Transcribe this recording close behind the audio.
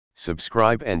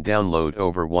Subscribe and download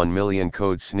over 1 million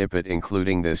code snippet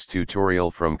including this tutorial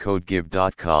from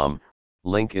codegive.com,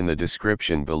 link in the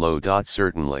description below.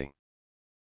 Certainly.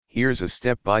 Here's a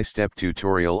step-by-step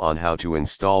tutorial on how to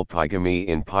install Pygame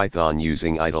in Python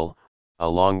using idle,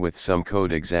 along with some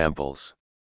code examples.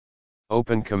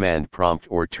 Open command prompt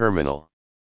or terminal.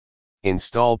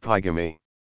 Install Pygame.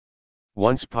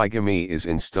 Once Pygame is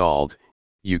installed,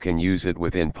 you can use it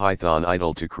within Python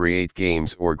idle to create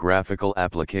games or graphical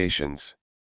applications.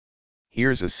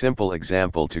 Here's a simple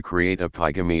example to create a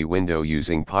Pygame window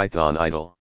using Python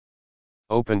idle.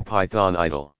 Open Python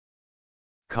idle.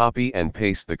 Copy and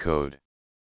paste the code.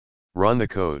 Run the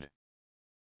code.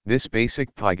 This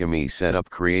basic Pygame setup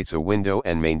creates a window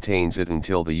and maintains it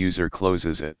until the user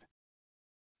closes it.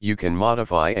 You can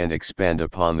modify and expand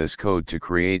upon this code to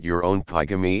create your own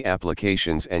Pygame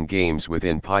applications and games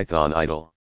within Python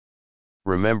idle.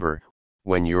 Remember,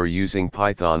 when you're using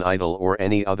Python idle or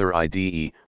any other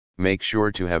IDE, make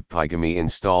sure to have Pygame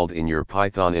installed in your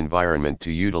Python environment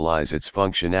to utilize its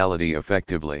functionality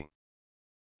effectively.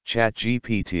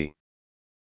 ChatGPT.